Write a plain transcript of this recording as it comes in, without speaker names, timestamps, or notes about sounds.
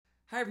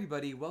Hi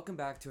everybody, welcome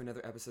back to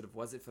another episode of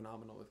Was It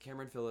Phenomenal with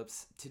Cameron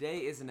Phillips. Today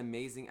is an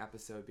amazing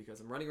episode because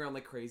I'm running around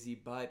like crazy,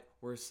 but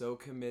we're so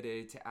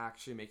committed to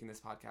actually making this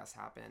podcast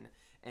happen.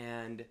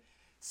 And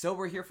so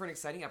we're here for an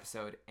exciting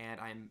episode, and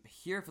I'm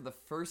here for the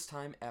first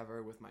time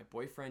ever with my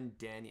boyfriend,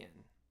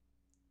 Danian.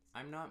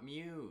 I'm not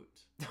mute.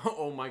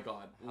 Oh my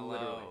god, Hello.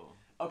 literally.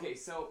 Okay,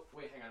 so,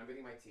 wait, hang on, I'm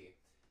getting my tea.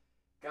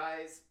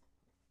 Guys,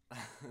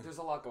 there's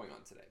a lot going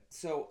on today.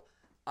 So,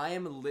 I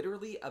am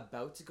literally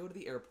about to go to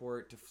the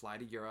airport to fly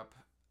to Europe,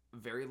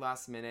 very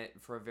last minute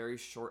for a very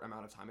short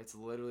amount of time. It's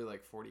literally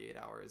like 48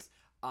 hours.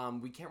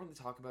 We can't really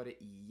talk about it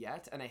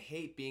yet, and I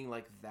hate being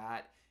like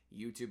that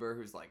YouTuber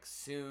who's like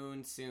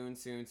soon,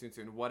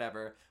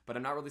 whatever. But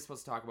I'm not really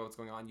supposed to talk about what's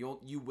going on.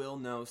 You will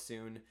know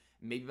soon.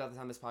 Maybe by the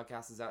time this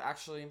podcast is out.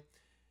 Actually,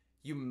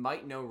 you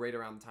might know right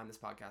around the time this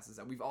podcast is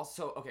out. We've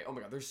also, okay, oh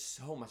my god, there's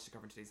so much to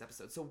cover in today's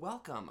episode. So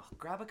welcome.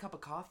 Grab a cup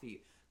of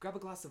coffee. Grab a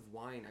glass of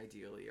wine,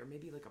 ideally. Or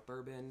maybe like a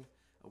bourbon,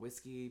 a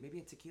whiskey, maybe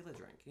a tequila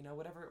drink. You know,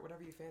 whatever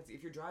you fancy.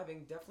 If you're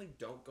driving, definitely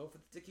don't go for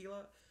the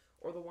tequila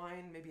or the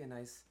wine. Maybe a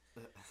nice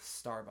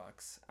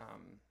Starbucks.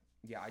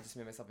 Yeah, I just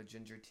made myself a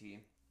ginger tea.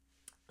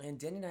 And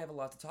Danny and I have a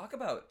lot to talk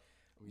about.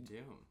 We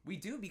do. We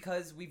do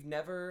because we've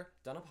never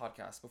done a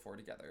podcast before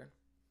together.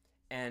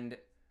 And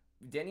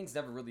Danny's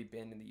never really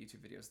been in the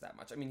YouTube videos that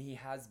much. I mean, he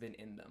has been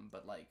in them,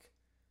 but like,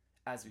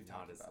 as we've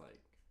talked about,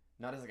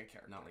 not as like a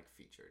character, not like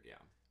featured. Yeah.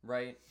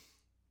 Right.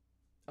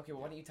 Okay.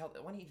 Well, why don't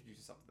you introduce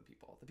yourself to the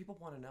people? The people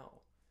want to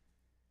know.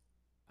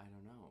 I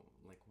don't know.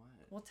 Like what?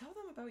 Well, tell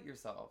them about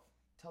yourself.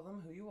 Tell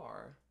them who you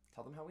are.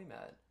 Tell them how we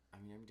met. I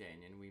mean, I'm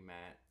Daniel. We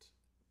met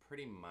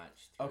pretty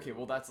much. Okay.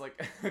 Well, that's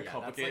like a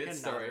complicated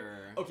that's like story.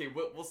 another Okay.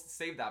 We'll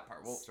save that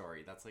part.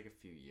 Story. That's like a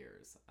few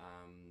years. I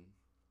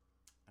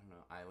don't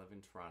know. I live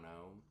in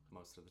Toronto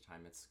most of the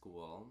time at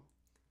school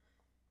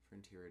for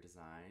interior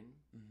design.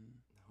 Mm-hmm.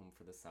 Home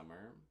for the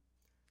summer.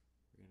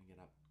 We're gonna get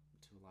up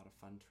to a lot of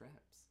fun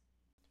trips.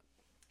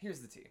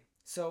 Here's the tea.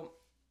 So,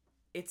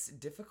 it's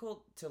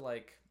difficult to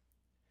like,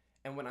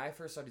 and when I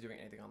first started doing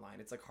anything online,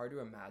 it's like hard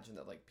to imagine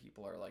that like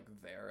people are like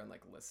there and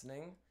like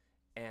listening.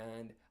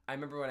 And I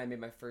remember when I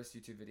made my first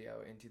YouTube video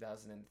in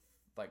 2000 and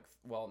like,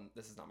 well,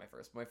 this is not my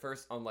first, but my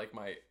first on like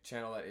my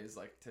channel that is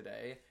like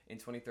today in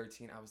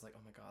 2013, I was like,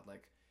 oh my god,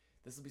 like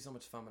this will be so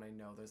much fun when I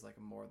know there's like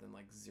more than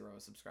like 0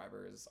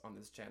 subscribers on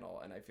this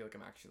channel, and I feel like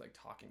I'm actually like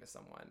talking to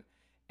someone.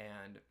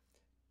 And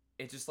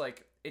it's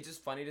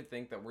just funny to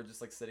think that we're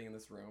just like sitting in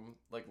this room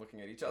like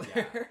looking at each other.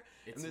 Yeah.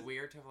 It's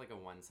weird to have like a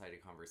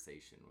one-sided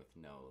conversation with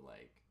no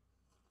like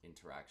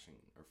interaction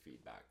or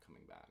feedback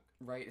coming back.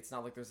 Right, it's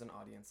not like there's an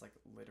audience like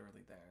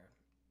literally there.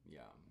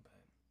 Yeah.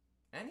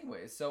 But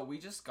anyways, so we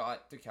just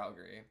got to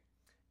Calgary,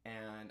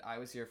 and I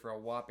was here for a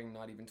whopping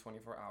not even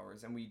 24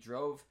 hours, and we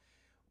drove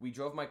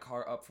my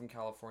car up from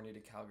California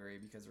to Calgary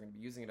because we're going to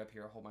be using it up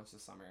here a whole bunch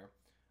this summer.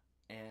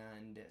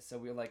 And so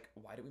we were like,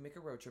 why don't we make a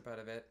road trip out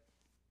of it?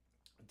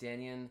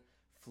 Daniel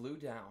flew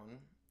down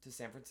to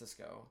San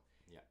Francisco.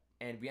 Yeah.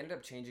 And we ended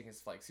up changing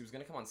his flights. He was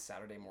going to come on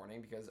Saturday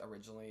morning because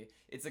originally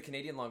it's a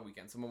Canadian long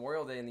weekend. So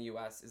Memorial Day in the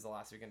US is the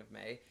last weekend of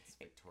May. It's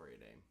Victoria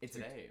Day. It's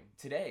today.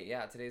 Today,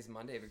 yeah. Today's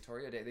Monday,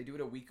 Victoria Day. They do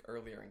it a week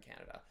earlier in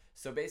Canada.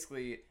 So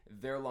basically,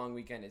 their long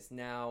weekend is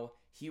now.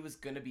 He was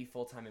going to be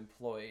full-time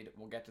employed.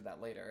 We'll get to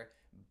that later.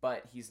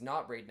 But he's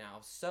not right now.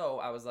 So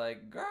I was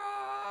like, girl,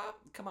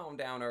 come on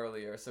down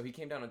earlier. So he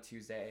came down on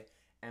Tuesday.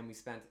 And we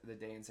spent the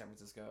day in San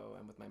Francisco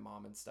and with my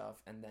mom and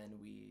stuff. And then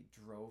we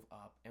drove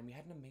up. And we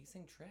had an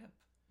amazing trip.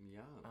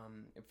 Yeah.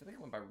 I feel like it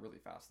went by really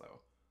fast,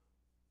 though.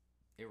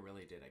 It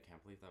really did. I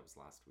can't believe that was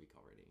last week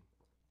already.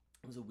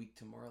 It was a week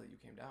tomorrow that you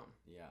came down.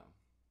 Yeah.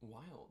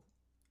 Wild.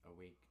 A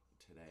week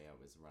today I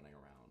was running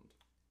around.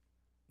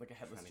 Like a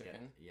headless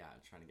chicken?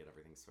 Trying to get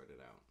everything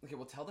sorted out. Okay,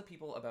 well, tell the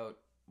people about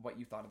what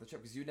you thought of the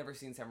trip. Because you'd never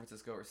seen San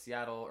Francisco or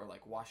Seattle or,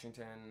 like,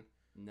 Washington.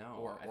 No.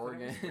 Or I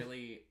Oregon. Thought it was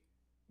really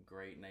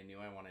great, and I knew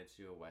I wanted to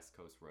do a West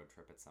Coast road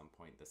trip at some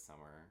point this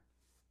summer.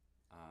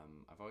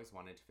 I've always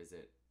wanted to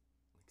visit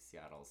like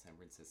Seattle, San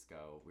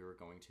Francisco. We were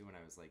going to when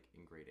I was like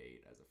in grade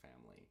 8 as a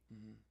family,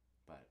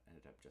 but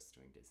ended up just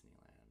doing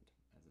Disneyland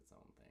as its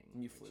own thing.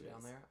 And you flew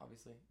down there,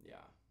 obviously?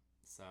 Yeah.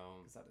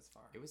 So because that is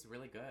far. It was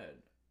really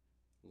good.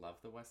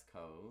 Love the West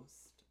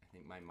Coast. I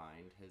think my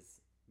mind has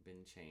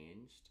been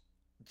changed.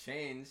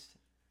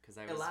 Because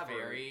I was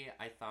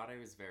I thought I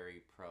was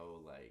very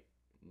pro like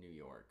New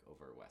York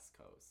over West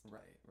Coast.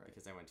 Right.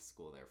 Because I went to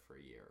school there for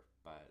a year,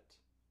 but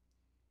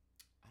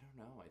I don't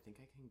know. I think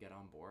I can get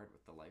on board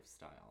with the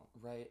lifestyle.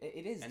 Right.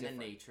 It is and different.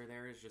 The nature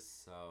there is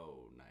just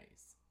so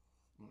nice.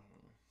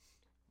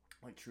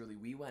 Mm-hmm. Like truly,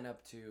 we went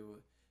up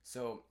to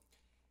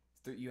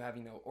you have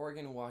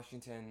Oregon,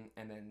 Washington,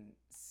 and then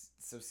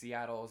so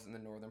Seattle's in the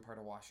northern part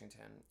of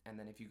Washington, and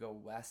then if you go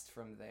west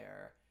from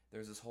there,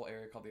 there's this whole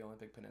area called the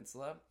Olympic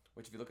Peninsula,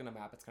 which if you look on a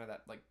map, it's kind of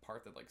that like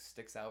part that like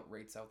sticks out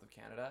right south of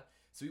Canada.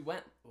 So we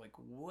went like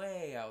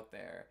way out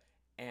there,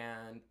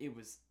 and it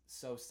was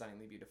so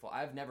stunningly beautiful.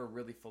 I've never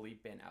really fully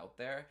been out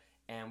there,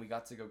 and we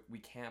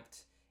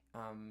camped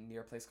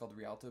near a place called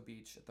Rialto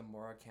Beach at the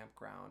Mora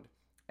Campground,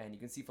 and you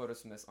can see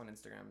photos from this on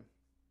Instagram.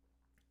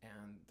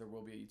 and there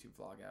will be a YouTube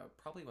vlog out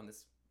probably when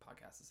this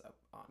podcast is up,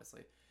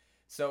 honestly.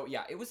 So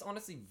yeah, it was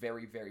honestly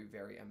very, very,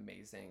 very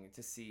amazing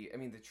to see. I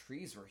mean, the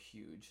trees were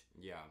huge.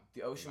 Yeah.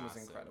 The ocean was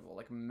Massive. incredible,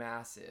 like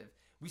massive.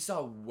 We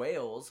saw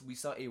whales. We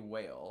saw a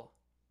whale.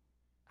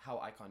 How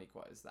iconic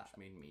was that?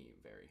 Which made me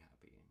very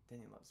happy.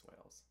 Danny loves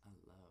whales. I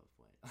love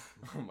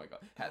whales. Oh my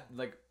god.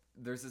 Like,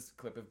 there's this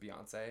clip of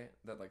Beyonce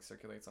that like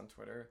circulates on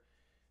Twitter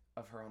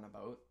of her on a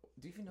boat.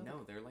 Do you even know?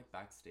 No, they're like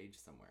backstage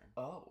somewhere.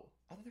 Oh,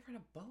 I thought they were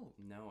on a boat.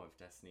 No, of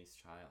Destiny's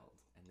Child,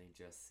 and they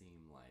just seem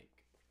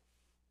like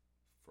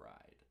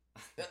fried.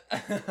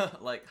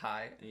 Like,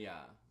 hi. Yeah,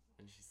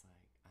 and she's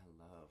like,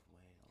 I love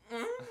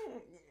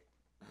whales.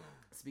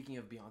 Speaking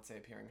of Beyonce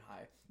appearing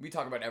high, we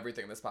talk about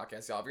everything in this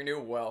podcast, y'all. If you're new,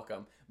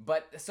 welcome.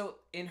 But so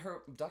in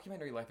her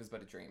documentary "Life Is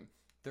But a Dream,"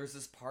 there's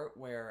this part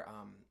where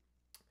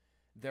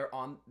they're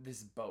on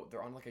this boat.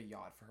 They're on like a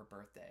yacht for her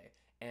birthday.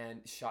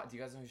 And do you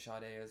guys know who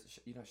Sade is?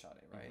 You know Sade,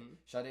 right? Mhm.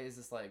 Sade is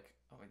this like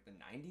the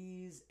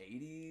 90s,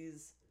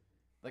 80s,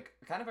 like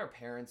kind of our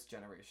parents'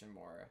 generation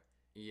more.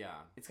 Yeah,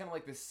 It's kind of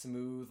like this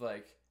smooth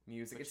like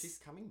music. but she's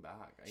coming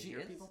back. I She hear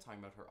is? people talking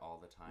about her all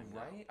the time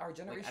now. right. Our Like,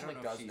 generation I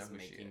don't know does if know she's who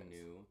she making is.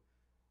 new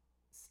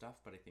stuff,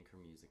 but I think her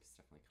music is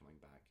definitely coming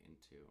back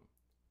into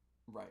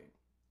Right.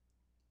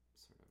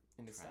 sort of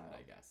Into trend, style.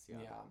 I guess.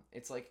 Yeah. Yeah.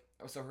 It's like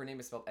so her name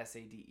is spelled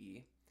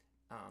Sade.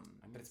 I mean,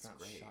 But it's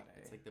pronounced great. Sade.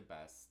 It's like the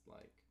best,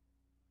 like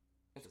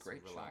It's just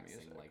great chill relaxing,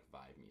 music. like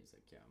vibe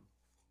music. Yeah.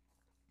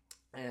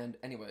 And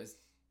anyways,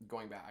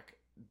 going back,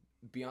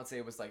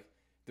 Beyonce was like,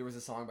 there was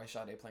a song by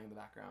Sade playing in the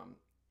background,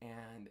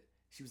 and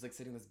she was like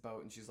sitting in this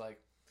boat, and she's like,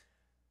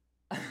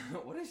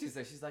 what did she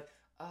say? She's like,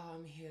 oh,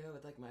 I'm here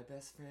with like my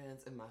best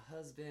friends and my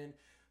husband,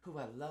 who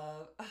I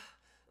love.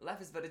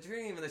 Life is but a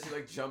dream. And then she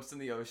like jumps in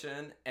the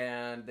ocean,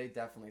 and they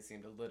definitely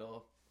seemed a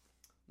little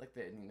like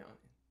they,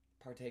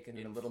 partaken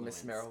in a little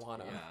Miss Influenced,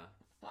 Marijuana.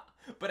 Yeah.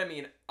 But I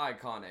mean,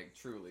 iconic,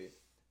 truly.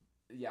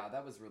 Yeah,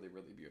 that was really,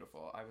 really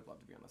beautiful. I would love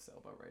to be on a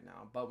sailboat right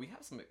now. But we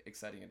have some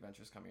exciting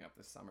adventures coming up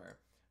this summer.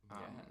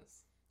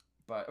 Yes.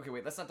 But okay,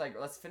 wait, let's not digress.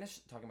 Let's finish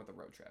talking about the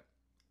road trip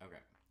Okay.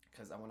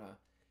 because I want to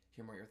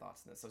hear more of your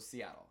thoughts on this. So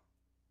Seattle.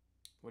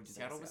 What did you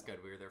Seattle think? was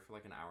good. We were there for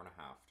like an hour and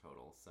a half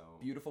total, so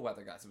Beautiful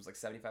weather, guys. It was like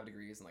 75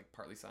 degrees and like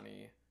partly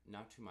sunny.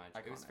 not too much.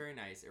 It was Iconic. very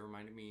nice. It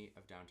reminded me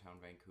of downtown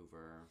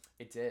Vancouver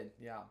It did,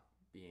 yeah.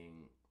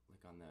 being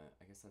like on the,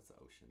 I guess that's the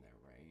ocean there,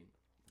 right?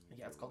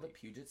 Maybe Yeah, it's called the like-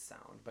 Puget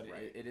Sound, but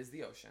Right. it is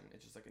the ocean.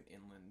 It's just like an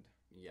inland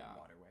Yeah.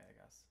 waterway, I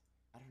guess.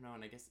 I don't know,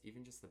 and I guess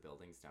even just the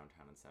buildings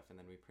downtown and stuff, and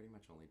then we pretty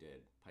much only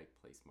did Pike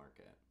Place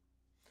Market.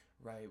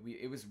 Right.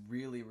 It was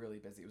really, really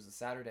busy. It was a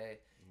Saturday.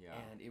 Yeah.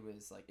 And it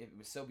was like it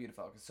was so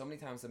beautiful because so many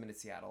times I've been to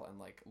Seattle and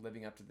like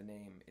living up to the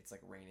name, it's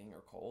like raining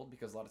or cold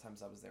because a lot of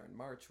times I was there in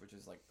March, which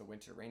is like the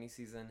winter rainy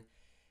season.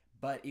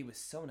 But it was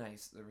so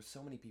nice. There were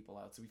so many people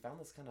out, so we found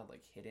this kind of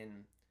like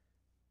hidden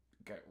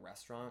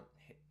restaurant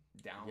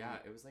down. Yeah,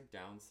 it was like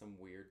down some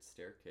weird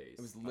staircase.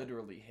 It was but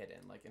literally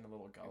hidden, like in a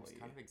little gully. It was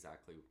kind of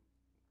exactly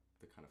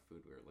the kind of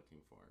food we were looking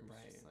for. It was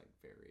Right. just like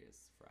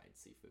various fried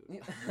seafood.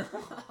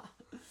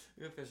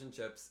 We have fish and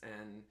chips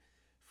and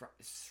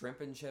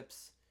shrimp and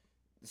chips,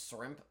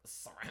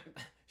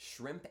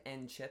 shrimp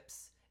and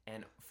chips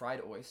and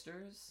fried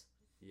oysters.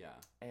 Yeah.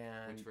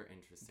 And Which were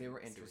interesting. they were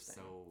 'cause interesting.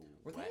 so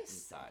were wet they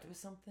inside. stuffed with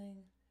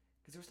something?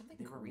 Because there was something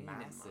They were green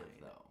massive in mine.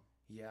 though.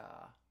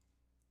 Yeah.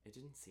 It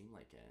didn't seem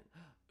like it.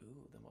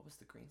 Ooh, then what was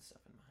the green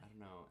stuff in I mine? don't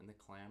know. And the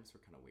clams were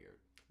kind of weird.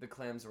 The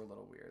clams were a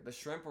little weird. The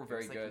shrimp were It very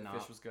was, like, good. not-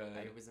 Fish was good.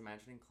 I was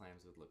imagining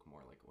clams would look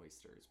more like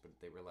oysters, but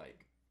they were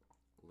like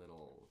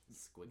little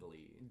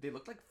squiggly, They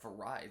looked like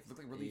fries. They looked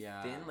like really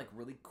Yeah. thin, like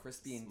really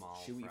crispy and small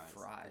chewy fries.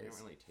 fries. They didn't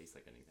really taste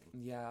like anything.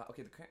 Yeah,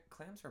 okay, the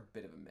clams are a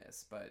bit of a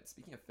miss, but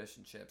speaking of fish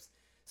and chips,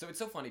 so it's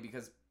so funny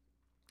because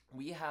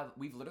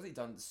we've literally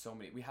done so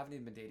many. We haven't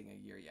even been dating a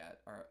year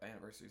yet. Our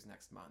anniversary is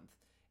next month,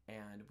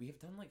 and we have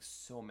done like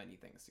so many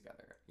things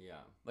together.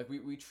 Yeah. Like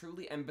we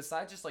truly, and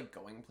besides just like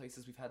going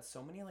places, we've had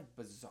so many like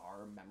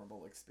bizarre,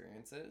 memorable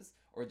experiences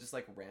or just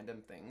like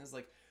random things.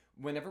 Like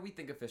whenever we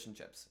think of fish and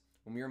chips,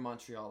 when we were in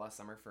Montreal last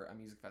summer for a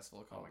music festival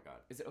Oh called, my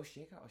god. is it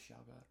Oshiega?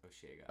 Oshiaga?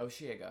 Oshiega.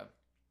 Oshiega.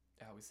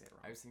 I always say it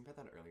wrong. I was thinking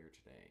about that earlier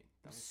today.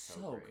 That was so,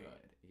 So great.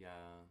 good. Yeah.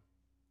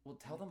 Well,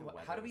 tell think them the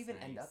how weather do we was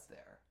even end nice. up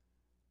there?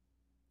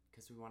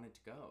 Because we wanted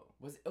to go.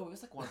 It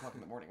was like 1 o'clock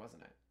in the morning,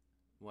 wasn't it?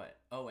 What?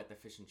 Oh, at the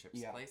fish and chips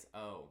Yeah. place?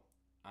 Oh.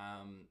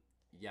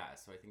 Yeah,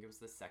 so I think it was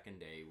the second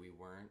day. We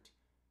weren't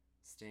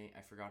staying.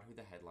 I forgot who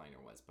the headliner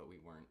was, but we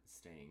weren't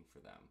staying for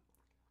them.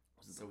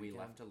 Was it So The we Weeknd?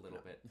 left a little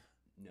No. bit.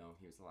 No,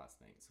 he was the last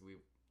night. So we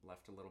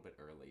left a little bit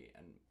early,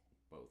 and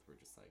both were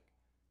just like,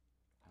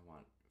 I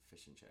want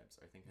fish and chips.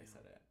 Or I think I Yeah.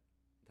 said it,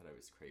 that I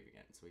was craving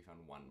it. So we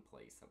found one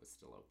place that was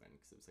still open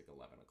because it was like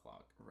 11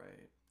 o'clock.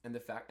 Right. And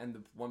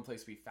the one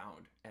place we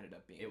found ended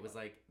up being It was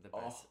like the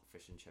best Oh.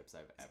 fish and chips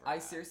I've ever I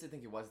had. seriously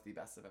think it was the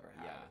best I've ever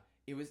had. Yeah.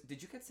 It was.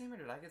 Did you get salmon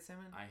or did I get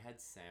salmon? I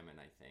had salmon,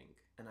 I think.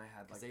 And I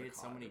had Because like they had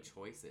so many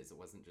choices. It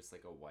wasn't just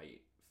like a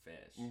white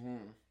fish.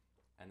 Mm-hmm.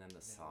 And then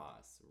the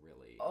sauce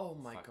really Oh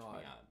my fucked god.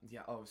 me up.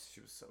 Yeah. Oh,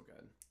 she was so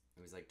good.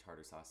 It was like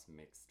tartar sauce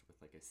mixed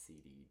with like a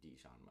seedy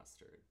Dijon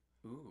mustard.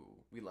 Ooh,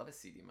 we love a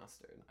seedy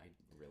mustard. I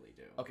really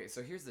do. Okay,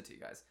 so here's the tea,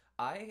 guys.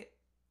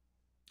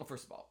 Well,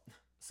 first of all,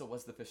 so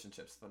was the fish and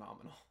chips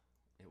phenomenal?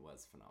 It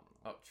was phenomenal.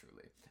 Oh,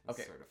 truly. It's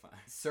Okay. certified.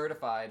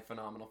 Certified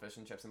phenomenal fish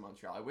and chips in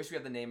Montreal. I wish we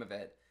had the name of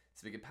it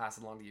so we could pass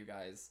it along to you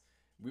guys.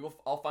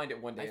 I'll find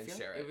it one day I and feel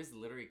share like it. it was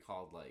literally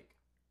called like.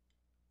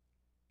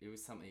 It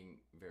was something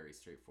very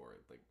straightforward,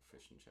 like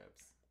fish and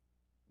chips.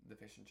 The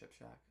Fish and Chip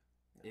Shack.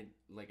 It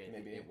like I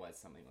think Maybe. it was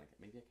something like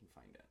maybe I can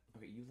find it.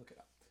 Okay, you look it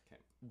up.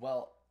 Okay.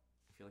 Well,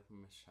 I feel like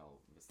Michelle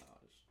Visage.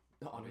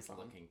 on Always his own.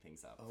 looking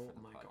things up Oh for the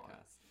my God.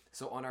 podcast.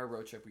 So on our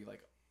road trip, we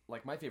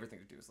like my favorite thing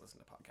to do is listen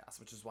to podcasts,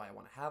 which is why I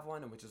want to have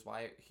one, and which is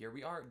why here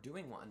we are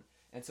doing one.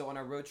 And so on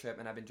our road trip,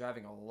 and I've been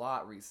driving a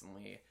lot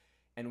recently,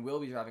 and will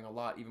be driving a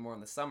lot even more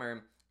in the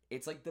summer.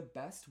 It's like the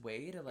best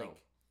way to like. Oh.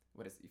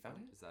 What is it? You found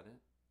it? Is that it?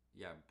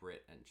 Yeah,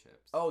 Brit and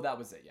chips. Oh, that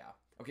was it. Yeah.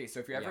 Okay, so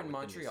if you're ever Yeah, in with the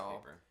Montreal,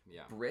 newspaper.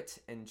 Yeah. Brit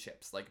and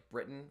chips, like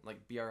Britain,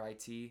 like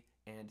BRIT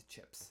and I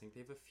chips. think they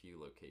have a few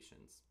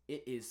locations.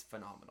 It is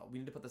phenomenal. We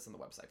need to put this on the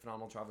website,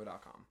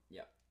 phenomenaltraveler.com.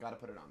 Yeah. Gotta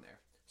put it on there.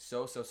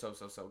 So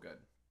good.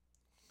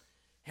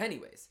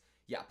 Anyways,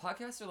 yeah,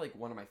 podcasts are like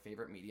one of my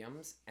favorite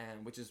mediums,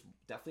 and which is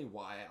definitely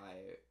why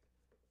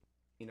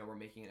we're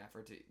making an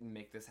effort to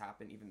make this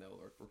happen, even though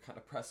we're kind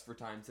of pressed for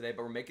time today,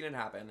 but we're making it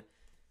happen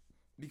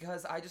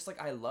because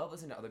I love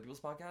listening to other people's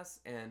podcasts,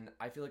 and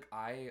I feel like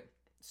I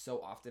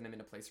so often am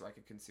in a place where I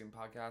could consume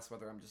podcasts,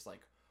 whether I'm just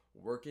like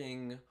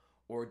working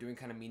or doing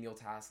kind of menial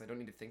tasks I don't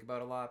need to think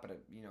about a lot, but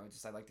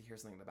I like to hear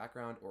something in the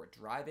background, or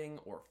driving,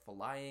 or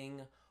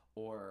flying,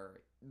 or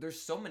there's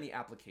so many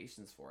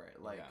applications for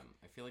it. Like, yeah,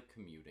 I feel like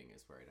commuting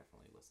is where I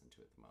definitely listen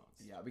to it the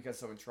most. yeah, because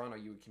so in Toronto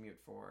you would commute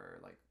for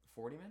like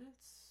 40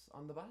 minutes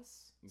on the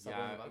bus. Subway on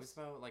Yeah, the bus? it was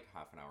about like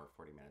half an hour,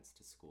 40 minutes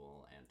to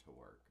school and to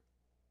work.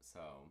 So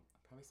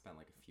I probably spent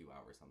like a few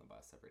hours on the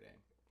bus every day.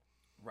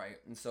 Right.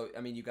 And so,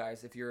 I mean, you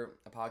guys, if you're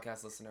a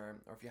podcast listener,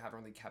 or if you haven't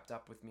really kept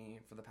up with me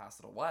for the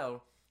past little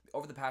while,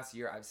 over the past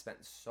year, I've spent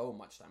so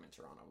much time in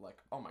Toronto. Like,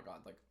 oh my God,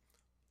 like,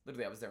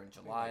 literally, I was there in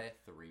Probably, July.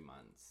 like 3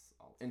 months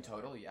altogether. In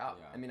total, yeah.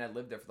 Yeah. I mean, I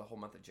lived there for the whole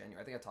month of January.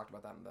 I think I talked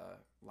about that in the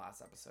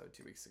last episode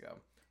 2 weeks ago.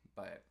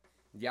 But,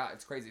 yeah,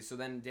 it's crazy. So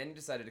then Danny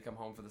decided to come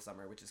home for the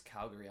summer, which is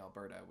Calgary,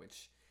 Alberta,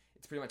 which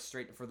it's pretty much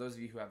straight, for those of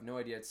you who have no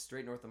idea, it's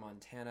straight north of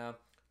Montana,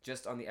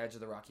 just on the edge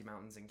of the Rocky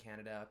Mountains in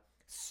Canada.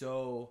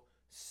 So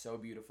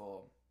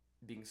beautiful,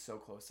 being so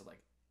close to like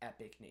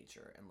epic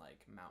nature and like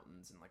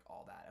mountains and like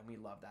all that, and we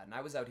love that. And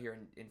I was out here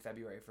in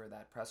February for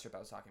that press trip I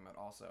was talking about,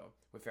 also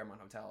with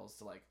Fairmont Hotels,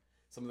 to like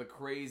some of the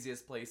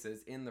craziest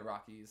places in the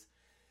Rockies.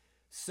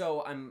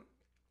 So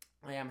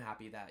I am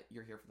happy that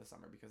you're here for the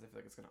summer, because I feel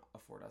like it's gonna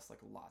afford us like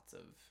lots of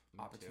Me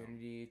too.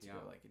 opportunity to Yeah. go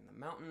like in the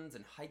mountains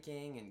and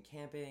hiking and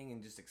camping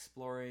and just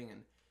exploring,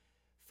 and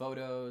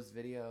photos,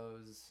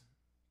 videos,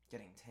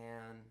 getting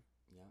tan,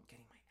 Yeah.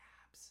 getting my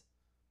abs.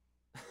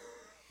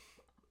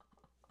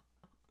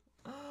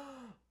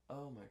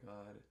 Oh my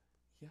God.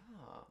 Yeah.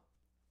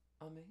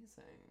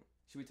 Amazing.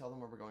 Should we tell them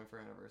where we're going for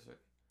our anniversary?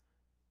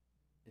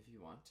 If you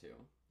want to,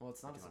 Well,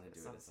 it's not Do a you wanna secret.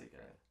 It's do it not a as, like,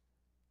 secret.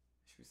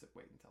 Should we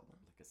wait and tell them?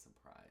 like a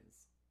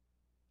surprise,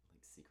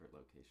 like secret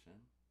location.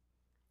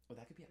 Oh,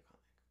 that could be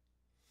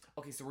iconic.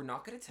 Okay, so we're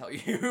not going to tell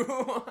you.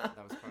 That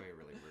was probably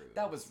really rude.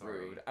 That was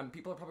Sorry. rude.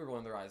 People are probably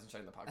rolling their eyes and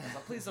shutting the podcast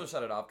off. Please don't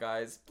shut it off,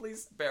 guys.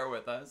 Please bear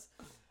with us.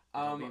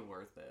 It'll be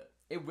worth it.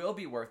 It will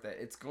be worth it.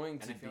 It's going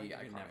And to I feel be like you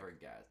iconic. can never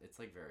guess. It's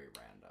like very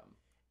random.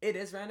 It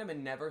is random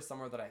and never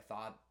somewhere that I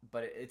thought,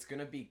 but it's going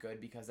to be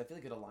good because I feel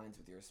like it aligns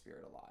with your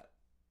spirit a lot.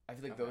 I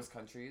feel like Okay. those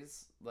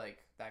countries,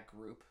 like that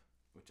group.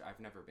 Which I've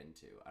never been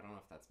to. I don't know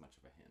if that's much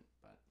of a hint,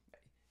 but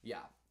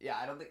Yeah,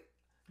 I don't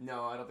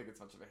think it's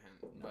much of a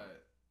hint, No.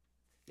 but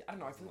yeah, I don't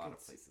know. I there's feel a like lot of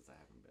it's places I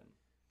haven't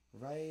been.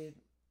 right.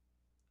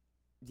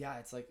 Yeah,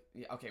 it's like,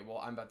 yeah, okay, well,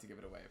 I'm about to give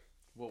it away.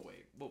 We'll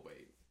wait.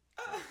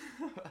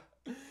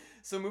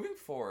 So moving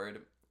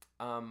forward,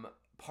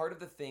 part of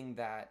the thing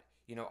that,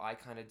 I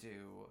kind of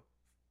do,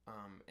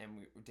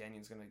 and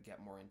Daniel's going to get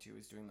more into,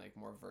 is doing like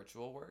more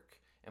virtual work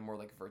and more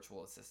like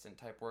virtual assistant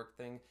type work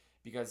thing,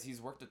 because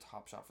he's worked at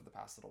Topshop for the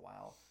past little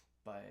while,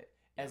 but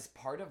as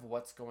part of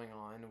what's going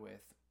on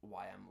with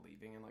why I'm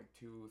leaving in like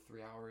 2-3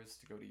 hours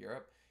to go to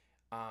Europe,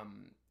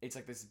 it's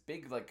like this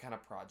big like kind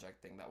of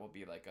project thing that will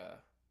be like a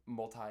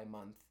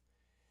multi-month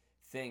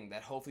thing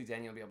that hopefully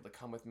Daniel will be able to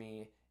come with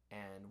me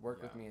and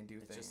work with Yeah. me and do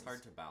It's things. just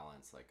hard to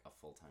balance like a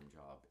full-time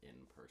job in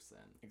person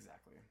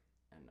Exactly.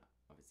 and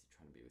obviously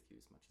trying to be with you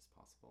as much as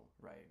possible.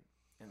 Right.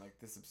 And like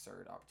this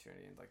absurd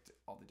opportunity and like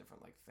all the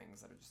different like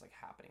things that are just like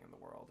happening in the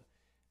world.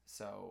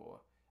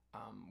 So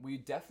we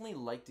definitely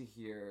like to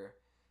hear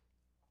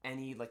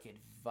any like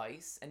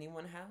advice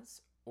anyone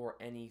has, or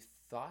any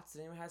thoughts that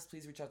anyone has.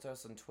 Please reach out to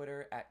us on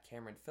Twitter at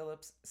Cameron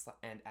Phillips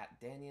and at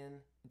Daniel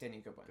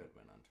Goodwin.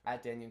 Goodwin on Twitter.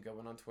 At Daniel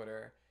Goodwin on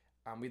Twitter.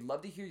 We'd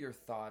love to hear your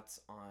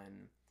thoughts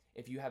on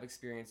if you have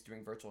experience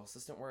doing virtual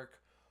assistant work,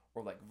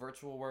 or like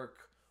virtual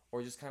work,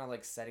 or just kind of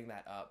like setting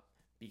that up,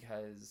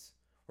 because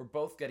we're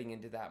both getting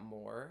into that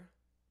more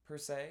per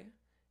se.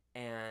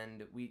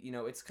 And we,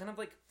 it's kind of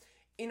like,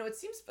 it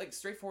seems like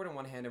straightforward on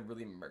one hand and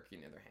really murky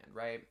on the other hand,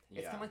 right?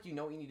 It's kind of like you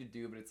know what you need to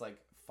do, but it's like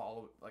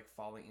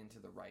falling into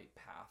the right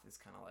path is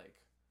kind of like.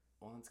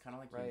 Well, it's kind of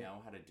like right. you know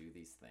how to do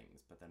these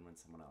things, but then when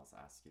someone else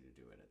asks you to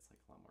do it, it's like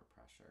a lot more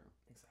pressure.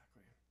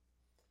 Exactly.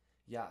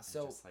 Yeah,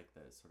 so just like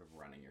the sort of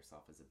running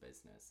yourself as a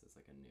business is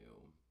like a new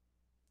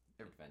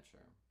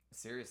adventure.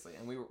 Seriously,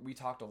 and we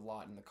talked a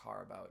lot in the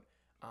car about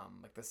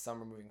like the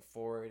summer moving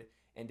forward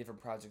and different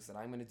projects that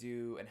I'm gonna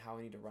do and how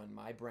I need to run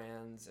my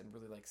brands and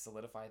really like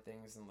solidify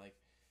things and like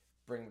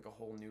bring like a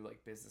whole new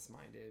like business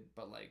minded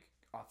but like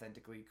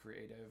authentically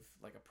creative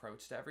like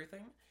approach to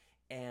everything.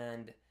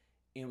 And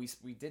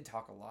we did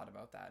talk a lot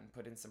about that and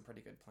put in some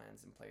pretty good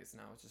plans in place.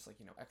 Now it's just like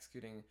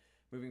executing,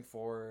 moving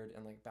forward,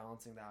 and like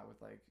balancing that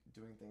with like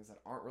doing things that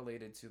aren't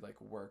related to like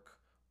work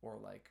or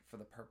like for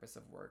the purpose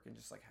of work and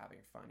just like having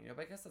fun.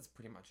 But I guess that's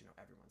pretty much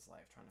everyone's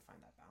life, trying to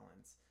find that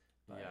balance.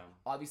 But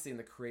obviously in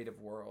the creative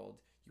world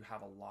you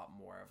have a lot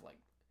more of like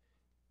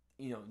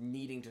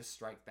needing to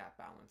strike that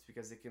balance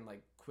because it can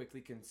like quickly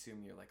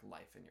consume your like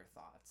life and your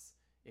thoughts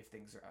if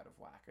things are out of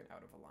whack and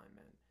out of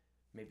alignment.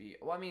 Maybe.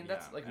 Well, I mean,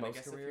 that's like and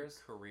most careers.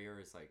 If your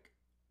career is like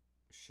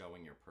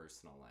showing your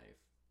personal life,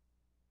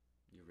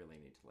 you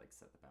really need to like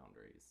set the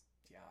boundaries.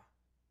 Yeah.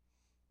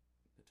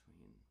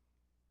 Between,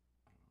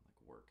 I don't know, like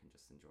work and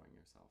just enjoying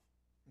yourself.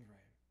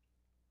 Right.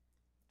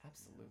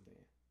 Absolutely.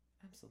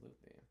 Yeah.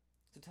 Absolutely.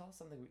 So tell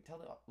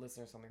the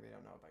listeners something they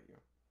don't know about you.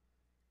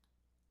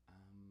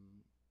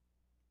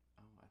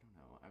 Oh, I don't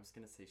know. I was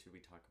gonna say, should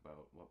we talk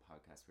about what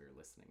podcast we were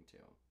listening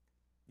to?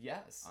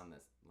 Yes. On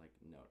this like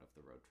note of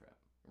the road trip.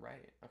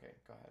 Right. Okay,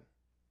 go ahead.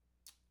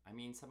 I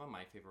mean, some of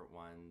my favorite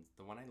ones,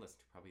 the one I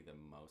listen to probably the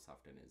most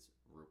often is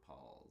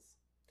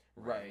RuPaul's.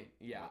 Right.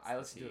 Yeah, I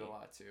listen to it a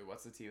lot too.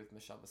 What's the Tea with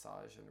Michelle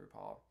Visage and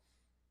RuPaul.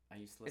 I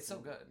used to listen. It's so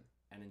good.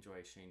 And enjoy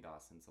Shane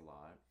Dawson's a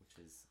lot,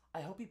 which is. I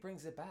hope he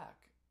brings it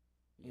back.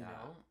 Yeah.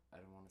 I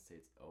don't want to say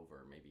it's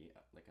over. Maybe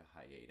like a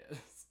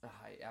hiatus.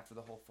 After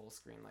the whole full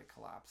screen like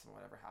collapse and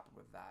whatever happened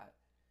with that.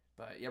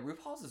 But yeah,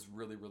 RuPaul's is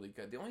really, really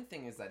good. The only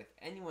thing is that if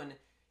anyone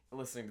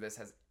listening to this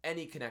has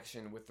any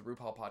connection with the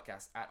RuPaul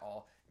podcast at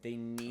all, they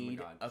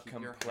need a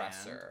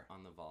compressor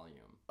on the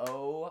volume.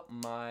 Oh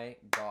my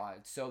god.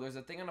 So there's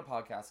a thing on a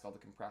podcast called The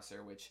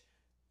Compressor, which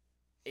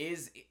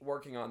is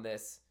working on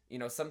this.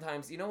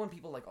 Sometimes, when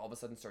people like all of a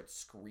sudden start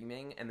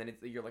screaming and then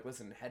you're like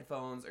listening to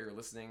headphones or you're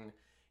listening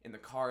in the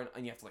car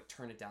and you have to like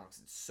turn it down because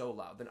it's so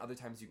loud. Then other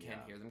times you can't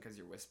hear them because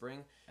you're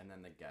whispering. And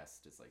then the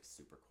guest is like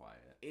super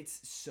quiet.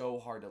 It's so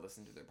hard to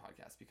listen to their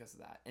podcast because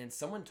of that. And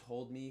someone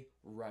told me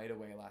right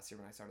away last year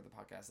when I started the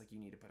podcast, like, you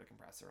need to put a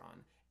compressor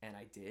on. And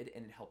I did,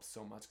 and it helps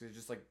so much because it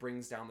just like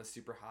brings down the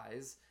super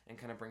highs and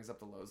kind of brings up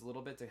the lows a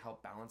little bit to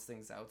help balance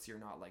things out so you're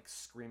not like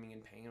screaming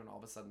in pain when all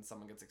of a sudden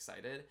someone gets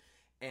excited.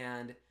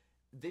 And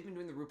they've been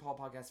doing the RuPaul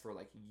podcast for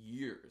like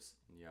years.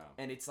 Yeah.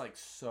 And it's like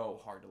so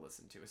hard to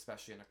listen to,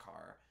 especially in a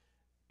car.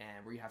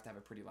 And where you have to have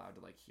it pretty loud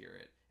to like hear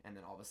it, and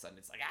then all of a sudden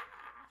it's like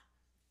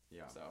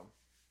Yeah. So.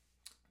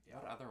 Yeah.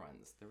 What other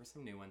ones? There were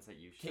some new ones that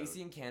you showed.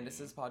 Casey and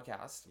Candace's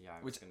podcast. Yeah, I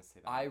was which gonna say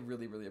that. I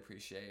really, really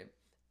appreciate,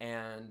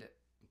 and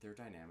their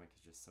dynamic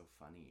is just so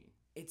funny.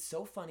 It's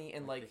so funny,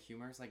 and like the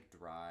humor is like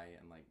dry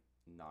and like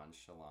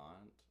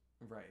nonchalant.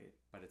 Right.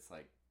 But it's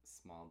like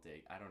small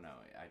dig. I don't know.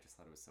 I just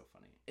thought it was so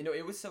funny.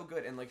 It was so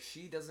good, and like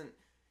she doesn't,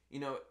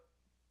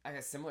 I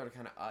guess similar to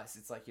kind of us.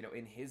 It's like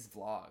in his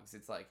vlogs,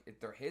 it's like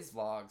they're his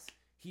vlogs.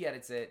 He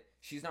edits it.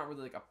 She's not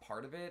really like a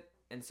part of it.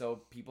 And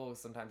so people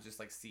sometimes just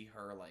like see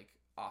her like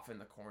off in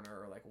the corner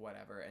or like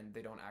whatever. And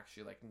they don't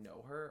actually like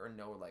know her or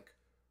know like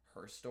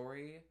her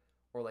story.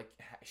 Or like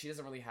she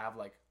doesn't really have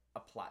like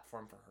a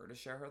platform for her to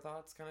share her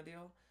thoughts kind of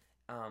deal.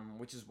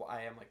 Which is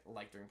why I am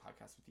like doing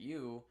podcasts with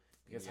you.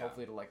 Because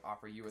hopefully it'll like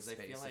offer you a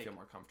space to feel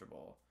more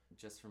comfortable.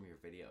 Just from your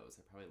videos,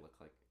 I probably look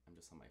like I'm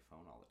just on my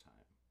phone all the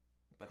time.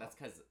 But that's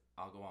because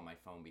I'll go on my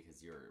phone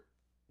because you're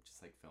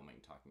just like filming,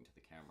 talking to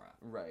the camera.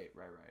 Right.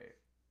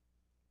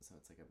 So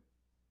it's like a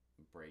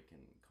break in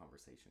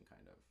conversation,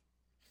 kind of.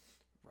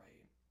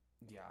 Right.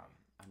 Yeah.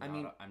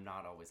 I'm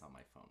not always on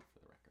my phone, for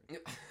the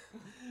record.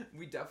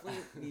 We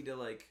definitely need to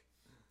like,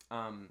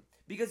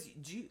 because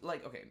do you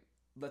like? Okay,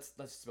 let's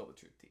spill the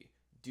truth, T.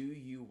 Do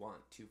you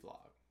want to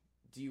vlog?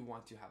 Do you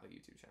want to have a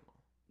YouTube channel?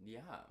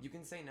 Yeah. You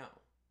can say no.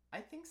 I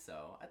think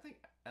so. I think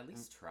at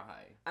least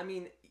try. I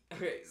mean,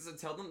 okay. So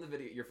tell them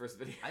your first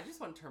video. I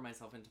just want to turn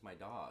myself into my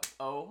dog.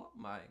 Oh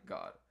my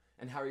god!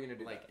 And how are you gonna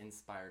do that? Like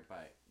inspired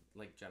by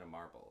like Jenna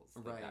Marbles,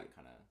 like right? That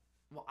kind of.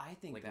 Well, I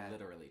think like that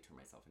literally turn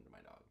myself into my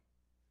dog.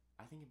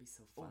 I think it'd be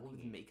so funny.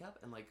 With makeup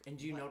and like. And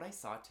do you know what I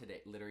saw today?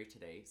 Literally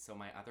today. So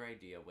my other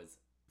idea was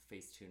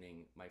face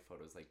tuning my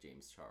photos like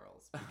James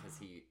Charles because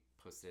he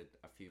posted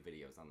a few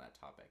videos on that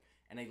topic,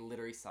 and I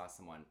literally saw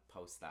someone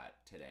post that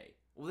today.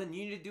 Well, then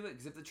you need to do it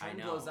because if the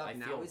trend goes up,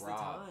 now is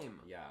robbed. The time.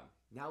 Yeah.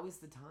 Now is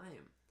the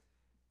time.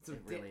 So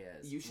it really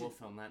is. We'll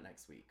film that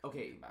next week.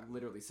 Okay,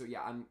 literally. So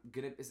yeah, I'm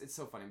gonna. It's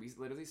so funny. We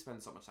literally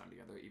spend so much time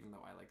together, even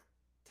though I like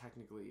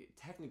technically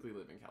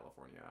live in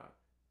California.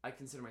 I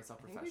consider myself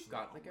professional. We've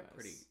got like a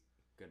pretty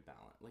good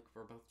balance. Like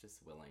we're both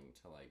just willing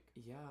to like.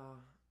 Yeah.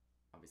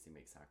 obviously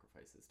make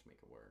sacrifices to make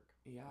it work.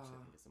 Yeah. Which I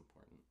think is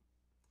important.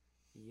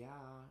 Yeah,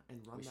 and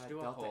run We should that do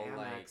a Delta whole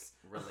Amex.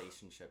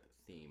 relationship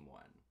theme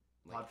one,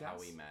 like how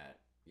we Podcast? met.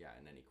 Yeah,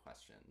 and any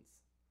questions,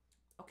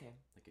 Okay,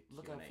 like a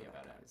look Q&A out for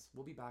that, about guys.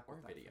 We'll be back it, or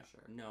with that video.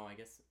 for sure. No, I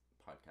guess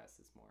podcast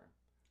is more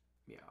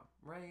Yeah,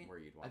 right. where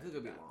you'd I want. think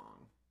it'll be that.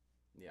 long.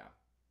 Yeah,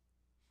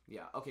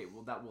 Yeah. Okay.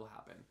 Well, that will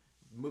happen.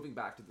 Moving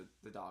back to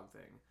the dog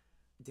thing.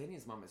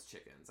 Danny's mom has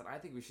chickens, and I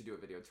think we should do a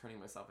video turning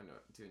myself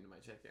into my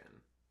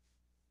chicken.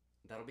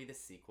 that'll be the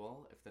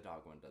sequel if the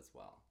dog one does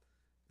well.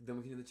 Then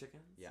we can do the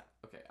chickens. Yeah.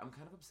 Okay. I'm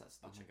kind of obsessed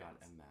Oh with the my god,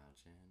 chickens.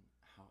 imagine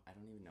how I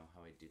don't even know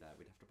how I'd do that.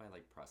 We'd have to buy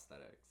like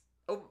prosthetics,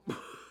 Oh.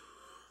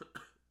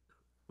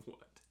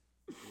 What?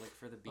 like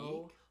for the beak.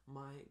 Oh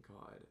my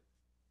god.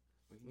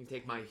 We You just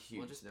take my We'll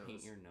huge just paint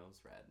nose. your nose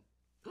red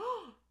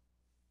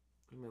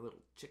My little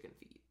chicken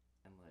feet.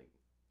 and like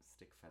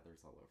stick feathers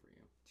all over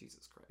you.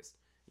 Jesus Christ.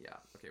 Yeah.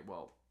 Okay.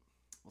 Well.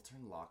 We'll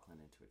turn Lachlan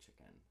into a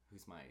chicken,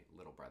 who's my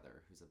little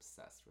brother, who's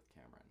obsessed with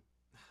Cameron.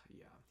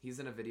 Yeah. He's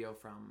in a video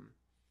from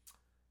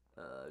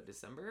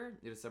December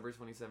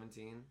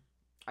 2017.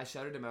 I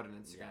shouted him out on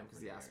Instagram because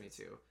he over asked me years.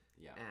 to,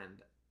 Yeah.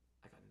 and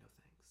I got no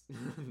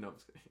thanks. No, I'm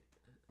just kidding.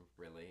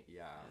 Really?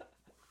 Yeah.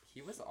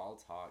 He was all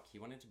talk. He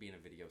wanted to be in a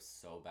video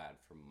so bad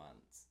for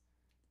months,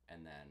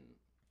 and then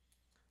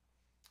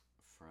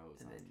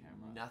froze And on then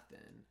camera.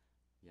 nothing.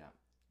 Yeah.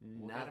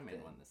 We'll Nothing. get him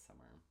in one this summer.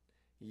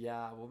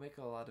 Yeah, we'll make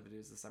a lot of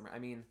videos this summer. I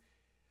mean,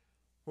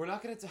 we're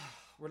not gonna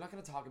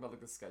talk about like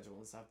the schedule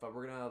and stuff, but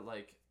we're gonna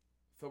like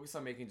focus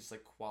on making just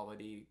like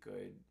quality,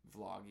 good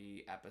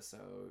vloggy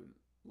episode,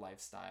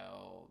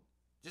 lifestyle,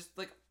 just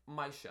like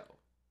my show.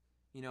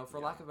 You know, for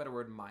Yeah. lack of a better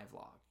word, my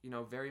vlog. You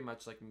know, very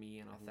much like me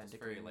and And just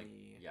authentically very, like,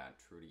 me. yeah,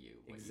 true to you.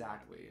 What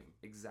Exactly. You wanna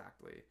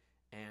Exactly.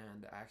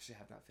 And I actually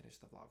have not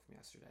finished the vlog from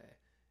yesterday,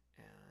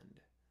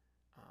 and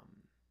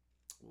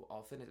well,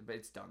 I'll finish, but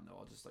it's done though.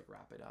 I'll just like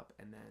wrap it up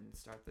and then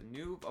start the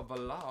new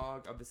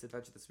vlog of this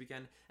adventure this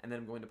weekend. And then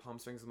I'm going to Palm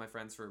Springs with my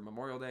friends for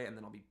Memorial Day, and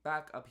then I'll be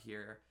back up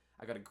here.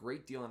 I got a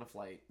great deal on a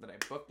flight that I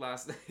booked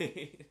last night.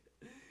 be.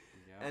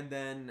 Yeah. And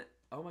then,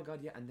 oh my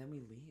god, yeah, and then we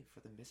leave for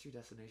the mystery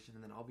destination,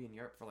 and then I'll be in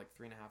Europe for like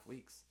 3.5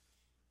 weeks.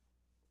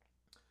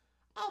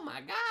 Oh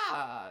my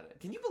god!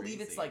 Can you believe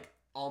it's Crazy. like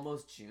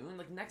almost June?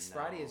 Like next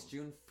Friday is No.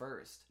 June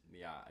 1st.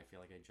 Yeah, I feel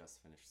like I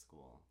just finished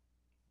school.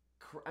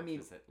 I mean,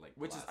 Is it, like,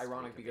 which is last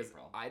ironic week of because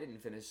April? I didn't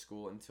finish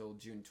school until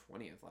June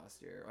 20th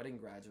last year. I didn't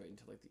graduate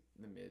until like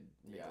the mid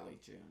Yeah. to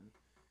late June.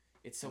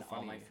 It's so And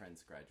funny. all my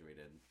friends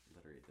graduated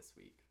literally this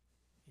week.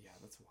 Yeah,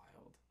 that's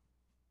wild.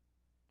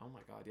 Oh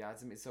my god, yeah,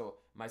 it's amazing. So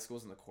my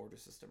school's in the quarter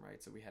system,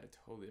 right? So we had a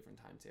totally different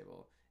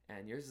timetable,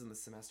 and yours is in the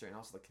semester, and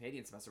also the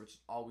Canadian semester, which is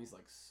always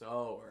like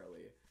so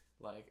early.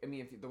 Like, I mean,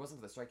 if there wasn't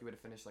for the strike, you would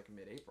have finished like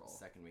mid-April.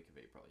 Second week of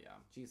April, yeah.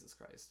 Jesus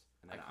Christ.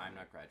 And then I'm Iconic.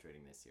 not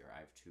graduating this year. I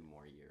have 2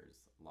 more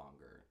years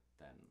longer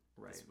than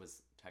Right. this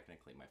was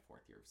technically my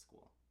 4th year of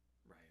school,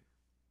 Right.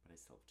 but I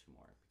still have 2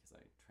 more because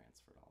I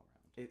transferred all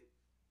around.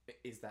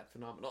 Is that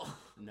phenomenal?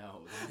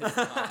 No, that is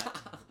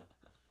not.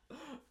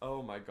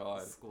 Oh my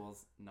god.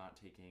 Schools not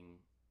taking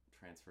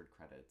transferred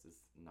credits is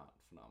not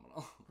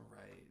phenomenal.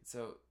 Right.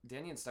 So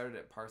Daniel started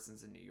at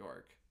Parsons in New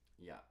York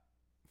Yeah,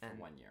 for And-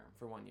 1 year.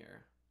 for 1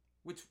 year,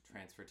 which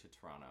Transferred to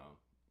Toronto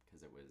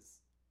because it was,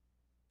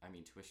 I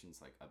mean,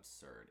 tuition's like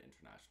absurd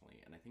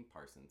internationally, and I think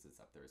Parsons is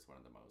up there as one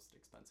of the most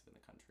expensive in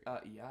the country.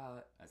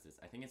 yeah, As is,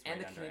 I think it's right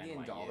and the under Canadian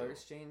NYU. dollar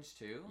exchange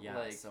too. Yeah,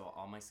 Like, so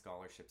all my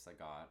scholarships I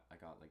got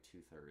like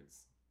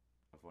 2/3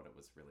 of what it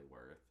was really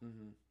worth.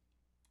 mm-hmm.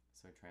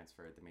 So I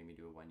transferred. They made me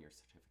do a 1-year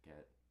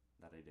certificate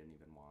that I didn't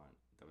even want.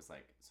 That was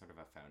like sort of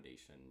a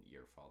foundation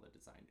year for all the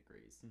design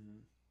degrees. Mm-hmm.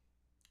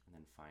 And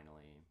then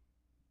finally,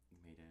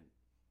 made it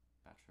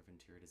Bachelor of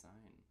Interior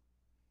Design.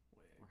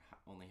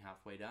 We're only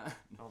halfway done.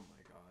 Oh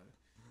my god.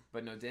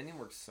 But no, Daniel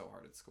works so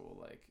hard at school.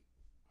 Like,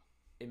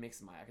 it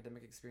makes my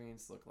academic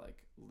experience look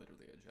like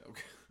literally a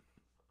joke.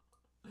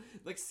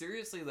 Like,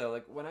 seriously though,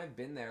 like when I've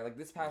been there, like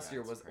this past Yeah,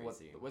 year it's wasn't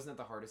crazy. it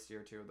the hardest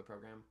year too of the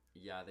program?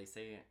 Yeah, they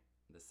say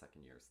the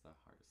second year is the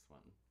hardest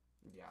one.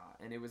 Yeah,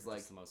 and it was like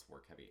Just the most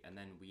work heavy. And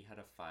then we had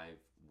a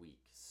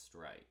 5-week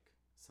strike.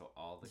 So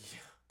all the Yeah.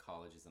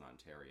 colleges in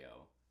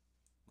Ontario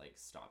like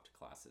stopped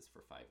classes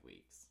for 5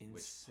 weeks, which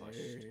pushed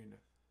insane.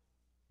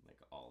 like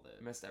all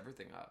the Messed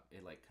everything up.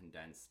 it like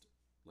condensed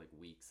like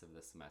weeks of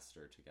the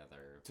semester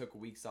together. Took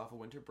weeks off of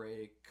winter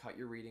break, cut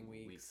your reading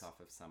weeks. Weeks off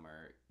of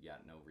summer. Yeah,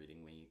 no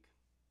reading week.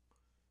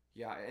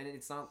 Yeah, and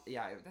it's not.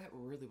 Yeah, that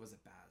really was a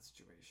bad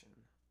situation.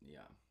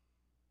 Yeah.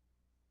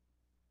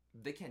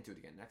 They can't do it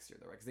again next year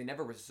though, right? Because they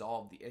never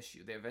resolved the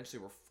issue. They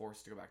eventually were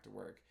forced to go back to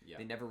work. Yeah.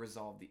 They never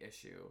resolved the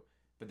issue.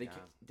 But they Yeah,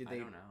 did I they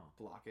don't know.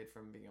 block it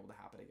from being able to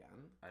happen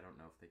again? I don't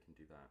know if they can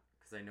do that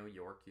because I know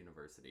York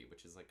University,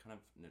 which is like kind of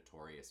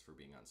notorious for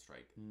being on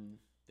strike.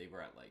 They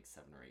were at like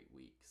 7 or 8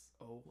 weeks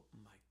Oh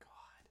my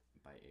god.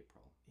 by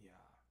April. Yeah.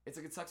 It's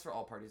like it sucks for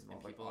all parties And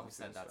involved. people like, have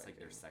obviously said that's like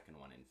striking. their second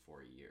one in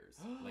 4 years.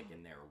 Like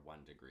in their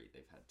 1 degree,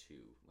 they've had 2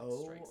 like,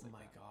 Oh strikes like my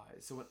that.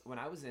 god. So when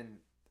I was in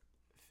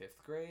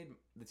 5th grade,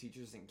 the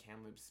teachers in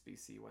Kamloops,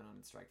 BC went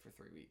on strike for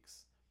 3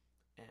 weeks.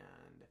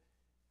 And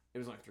It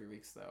was only 3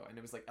 weeks though, and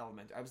it was like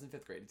elementary. I was in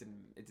 5th grade.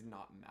 It did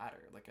not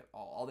matter like at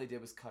all. All they did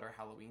was cut our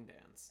Halloween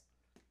dance,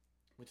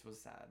 which was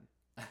sad.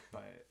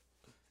 But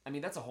I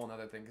mean, that's a whole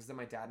nother thing, because then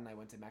my dad and I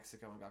went to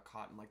Mexico and got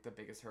caught in like the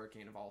biggest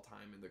hurricane of all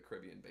time in the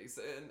Caribbean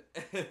basin,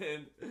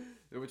 and,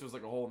 which was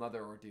like a whole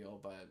nother ordeal.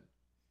 But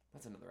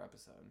that's another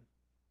episode.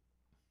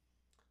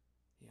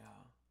 Yeah.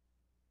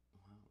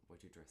 Wow.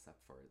 What'd you dress up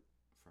for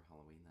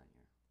Halloween that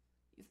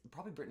year?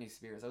 Probably Britney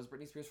Spears. I was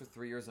Britney Spears for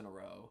 3 years in a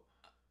row.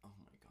 Oh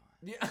my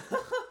god. Yeah.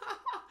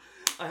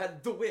 I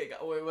had the wig.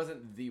 Oh, it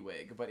wasn't the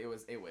wig, but it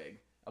was a wig.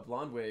 A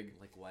blonde wig.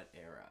 Like what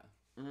era?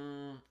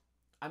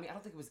 I mean, I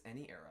don't think it was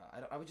any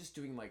era. I was just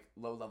doing like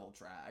low-level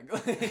drag.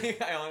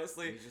 Like, I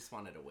honestly... You just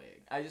wanted a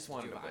wig. I just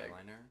wanted Did you a have wig.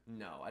 eyeliner?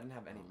 No, I didn't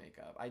have any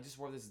makeup. I just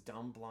wore this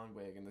dumb blonde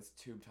wig and this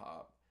tube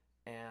top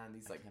and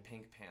these like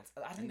pink pants.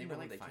 I didn't And they even were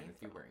know like where they fine came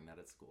with you from. wearing that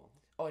at school?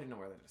 Oh, I didn't know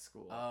where that at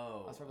school.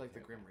 Oh. I was probably like okay,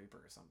 the Grim okay. Reaper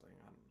or something.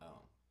 I don't know.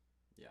 Oh.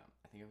 Yeah.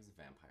 I think I was a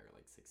vampire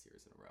like 6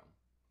 years in a row.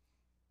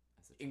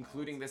 As a child.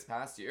 Including this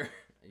past year.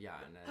 Yeah,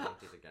 and then I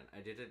did it again.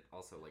 I did it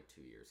also like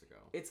 2 years ago.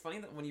 It's funny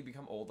that when you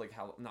become old, like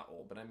not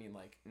old, but I mean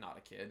like not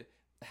a kid,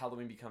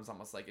 Halloween becomes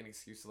almost like an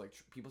excuse to like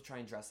people try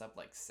and dress up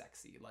like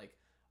sexy, like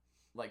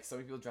so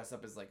many people dress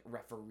up as like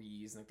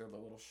referees and like their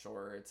little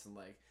shorts and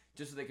like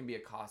just so they can be a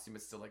costume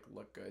but still like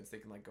look good, so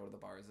they can like go to the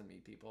bars and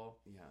meet people.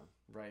 Yeah.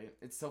 Right.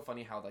 It's so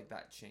funny how like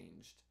that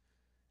changed.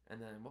 And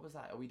then what was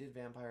that? Oh, we did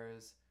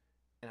vampires,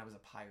 and I was a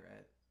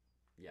pirate.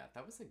 Yeah,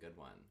 that was a good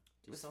one.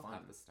 Do you was still fun.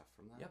 have the stuff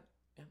from that? Yep.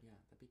 Yep. Yeah,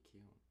 that'd be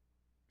cute.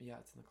 Yeah,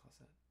 it's in the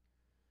closet.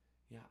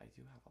 Yeah, I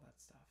do have all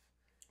that stuff.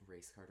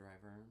 Race car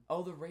driver.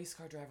 Oh, the race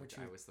car driver Which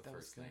too. I was the That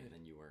first night, good.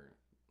 and then you were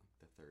like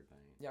the third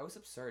night. Yeah, it was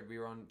absurd. We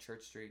were on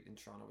Church Street in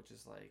Toronto, which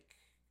is like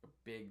a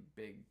big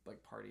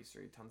like party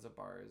street, tons of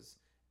bars,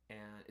 and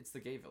it's the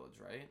gay village,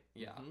 right?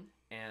 Yeah. Mhm.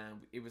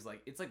 And it was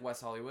like, it's like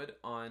West Hollywood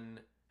on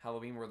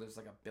Halloween, where there's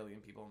like a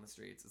billion people in the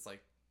streets. It's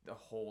like the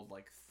whole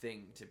like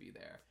thing to be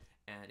there,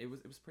 and it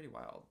was pretty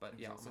wild. But It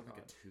was yeah, also oh my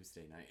like God. a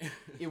Tuesday night.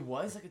 It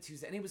was like a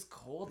Tuesday, and it was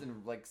cold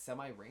and like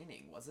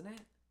semi-raining, wasn't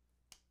it?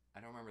 I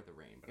don't remember the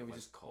rain, but It was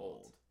just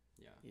cold.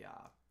 Yeah. Yeah. I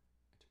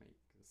had to make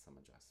some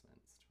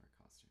adjustments to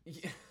our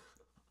costumes. Yeah.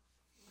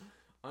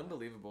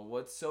 Unbelievable.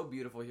 What's so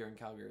beautiful here in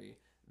Calgary?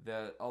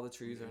 All the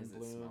trees are in It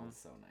bloom. smells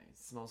so nice.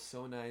 It smells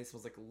so nice. It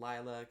smells like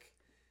lilac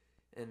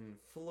and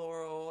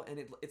floral, and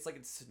it's like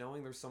it's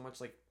snowing. There's so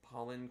much like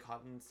pollen,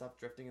 cotton stuff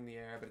drifting in the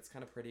air, but it's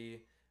kind of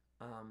pretty.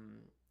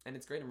 And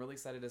it's great. I'm really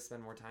excited to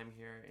spend more time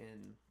here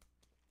in,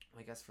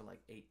 I guess, for like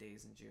 8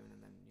 days in June,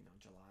 and then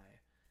July.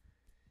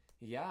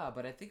 Yeah,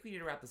 but I think we need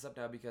to wrap this up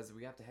now because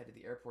we have to head to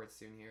the airport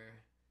soon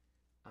here.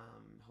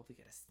 Hopefully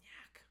get a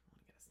snack. I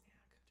want to get a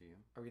snack. Do you?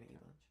 Are we gonna eat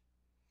lunch?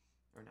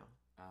 Or no?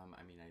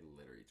 I mean, I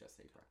literally just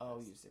ate breakfast. Oh,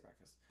 you just ate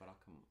breakfast. But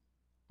I'll come.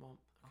 Well,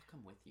 I'll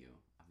come with you.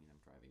 I mean, I'm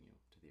driving you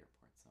to the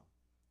airport, so.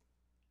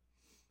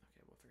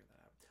 okay, we'll figure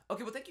that out.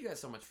 Okay, well, thank you guys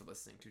so much for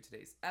listening to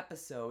today's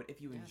episode.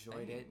 If you Yeah,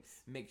 enjoyed it,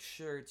 thanks. make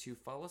sure to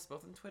follow us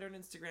both on Twitter and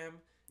Instagram.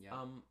 Yeah.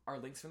 Our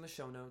links are in the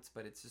show notes,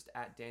 but it's just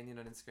at Daniel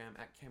on Instagram,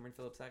 at Cameron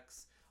Phillips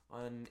X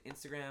on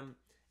Instagram,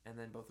 and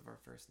then both of our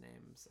first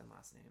names and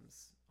last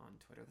names on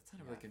Twitter. That's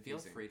kind of really Feel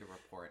confusing. free to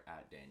report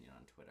at Daniel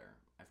on Twitter.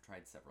 I've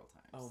tried several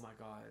times. Oh my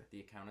God. The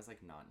account is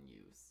like not in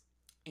use.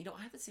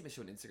 I have the same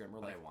issue on Instagram where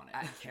But I like want it.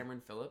 at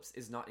Cameron Phillips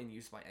is not in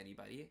use by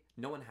anybody.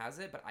 No one has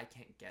it, but I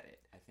can't get it.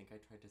 I think I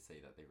tried to say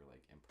that they were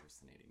like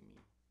impersonating me,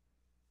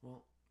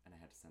 Well, and I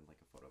had to send like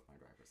a photo of my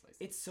driver's license.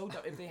 it's so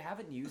dumb. If they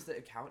haven't used the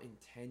account in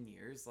 10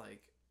 years,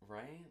 like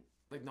right.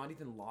 not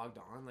even logged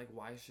on, like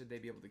why should they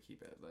be able to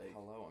keep it? Like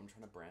Hello, I'm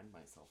trying to brand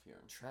myself here.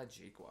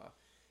 tragiqua.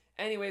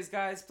 Anyways,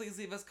 guys, please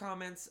leave us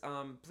comments.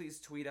 Please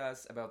tweet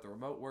us about the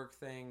remote work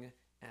thing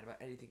and about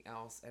anything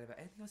else and about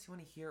anything else you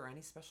want to hear or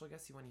any special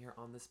guests you want to hear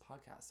on this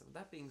podcast. So with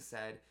that being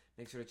said,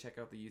 make sure to check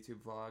out the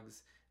YouTube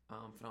vlogs,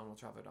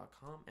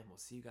 phenomenaltraveler.com, and we'll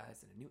see you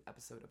guys in a new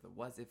episode of the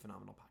Was It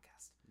Phenomenal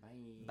podcast.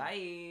 Bye.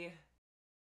 Bye.